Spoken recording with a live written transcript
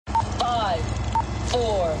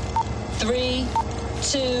4, 3,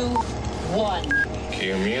 2, 1.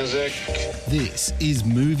 Cue music. This is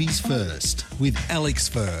Movies First with Alex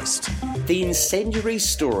First. The incendiary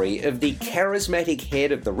story of the charismatic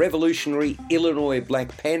head of the revolutionary Illinois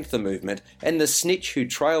Black Panther movement and the snitch who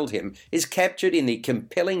trailed him is captured in the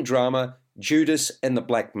compelling drama Judas and the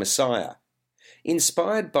Black Messiah.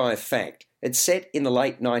 Inspired by fact, it's set in the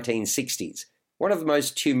late 1960s, one of the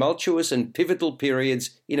most tumultuous and pivotal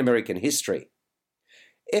periods in American history.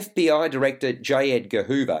 FBI Director J. Edgar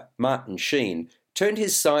Hoover, Martin Sheen, turned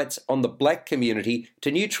his sights on the black community to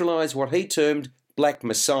neutralise what he termed black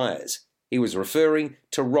messiahs. He was referring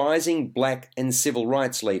to rising black and civil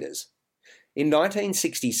rights leaders. In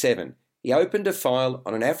 1967, he opened a file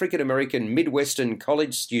on an African-American Midwestern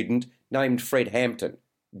college student named Fred Hampton,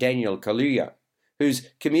 Daniel Kaluuya, whose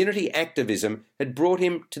community activism had brought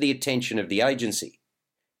him to the attention of the agency.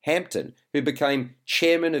 Hampton, who became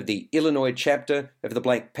chairman of the Illinois chapter of the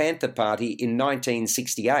Black Panther Party in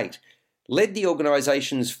 1968, led the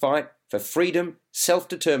organisation's fight for freedom,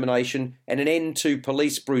 self-determination and an end to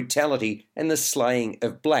police brutality and the slaying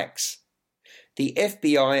of blacks. The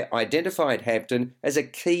FBI identified Hampton as a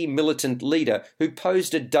key militant leader who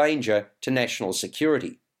posed a danger to national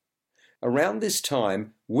security. Around this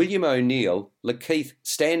time, William O'Neill, Lakeith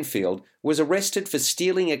Stanfield, was arrested for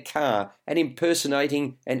stealing a car and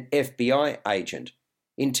impersonating an FBI agent.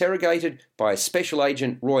 Interrogated by Special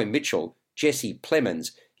Agent Roy Mitchell, Jesse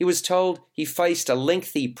Plemons, he was told he faced a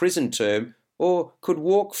lengthy prison term or could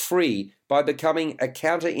walk free by becoming a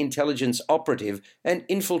counterintelligence operative and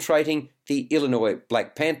infiltrating the Illinois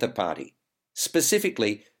Black Panther Party.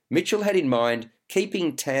 Specifically, Mitchell had in mind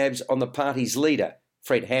keeping tabs on the party's leader,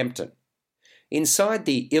 Fred Hampton. Inside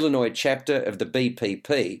the Illinois chapter of the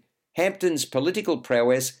BPP, Hampton's political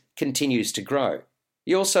prowess continues to grow.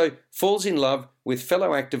 He also falls in love with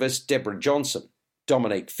fellow activist Deborah Johnson,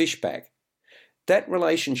 Dominique Fishback. That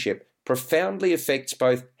relationship profoundly affects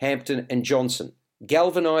both Hampton and Johnson,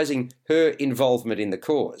 galvanising her involvement in the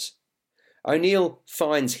cause. O'Neill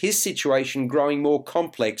finds his situation growing more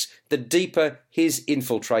complex the deeper his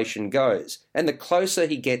infiltration goes, and the closer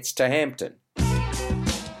he gets to Hampton.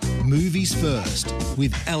 Movies First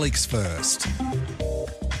with Alex First.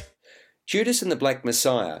 Judas and the Black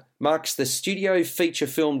Messiah marks the studio feature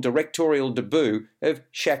film directorial debut of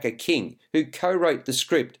Shaka King, who co-wrote the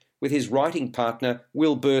script with his writing partner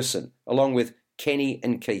Will Burson, along with Kenny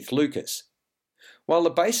and Keith Lucas. While the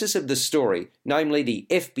basis of the story, namely the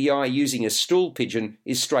FBI using a stool pigeon,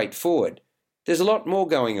 is straightforward, there's a lot more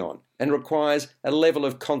going on and requires a level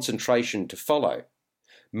of concentration to follow.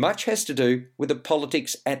 Much has to do with the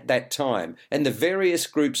politics at that time and the various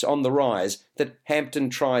groups on the rise that Hampton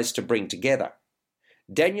tries to bring together.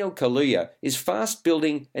 Daniel Kaluuya is fast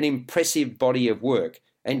building an impressive body of work,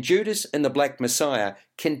 and Judas and the Black Messiah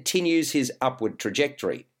continues his upward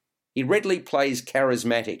trajectory. He readily plays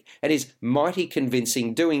charismatic and is mighty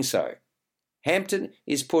convincing doing so. Hampton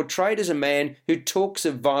is portrayed as a man who talks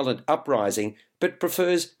of violent uprising but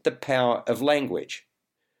prefers the power of language.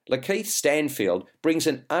 Lakeith Stanfield brings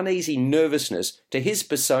an uneasy nervousness to his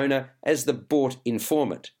persona as the bought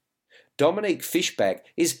informant. Dominique Fishback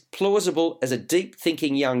is plausible as a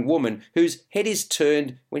deep-thinking young woman whose head is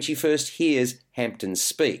turned when she first hears Hampton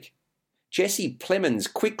speak. Jesse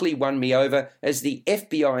Plemons quickly won me over as the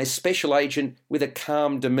FBI special agent with a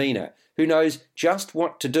calm demeanour who knows just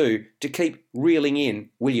what to do to keep reeling in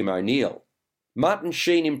William O'Neill. Martin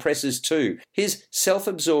Sheen impresses too. His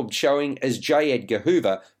self-absorbed showing as J. Edgar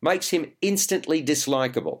Hoover makes him instantly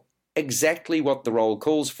dislikable, exactly what the role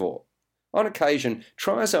calls for. On occasion,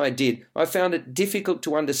 try as I did, I found it difficult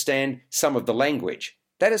to understand some of the language.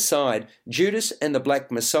 That aside, Judas and the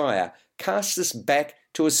Black Messiah casts us back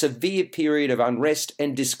to a severe period of unrest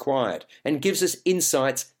and disquiet and gives us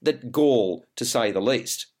insights that gall, to say the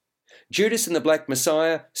least. Judas and the Black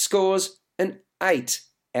Messiah scores an 8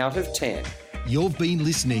 out of 10. You've been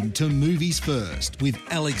listening to Movies First with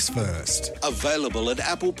Alex First. Available at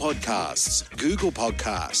Apple Podcasts, Google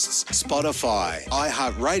Podcasts, Spotify,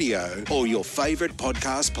 iHeartRadio, or your favourite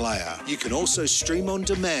podcast player. You can also stream on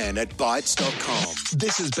demand at Bytes.com.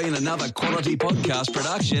 This has been another quality podcast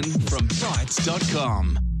production from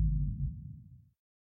Bytes.com.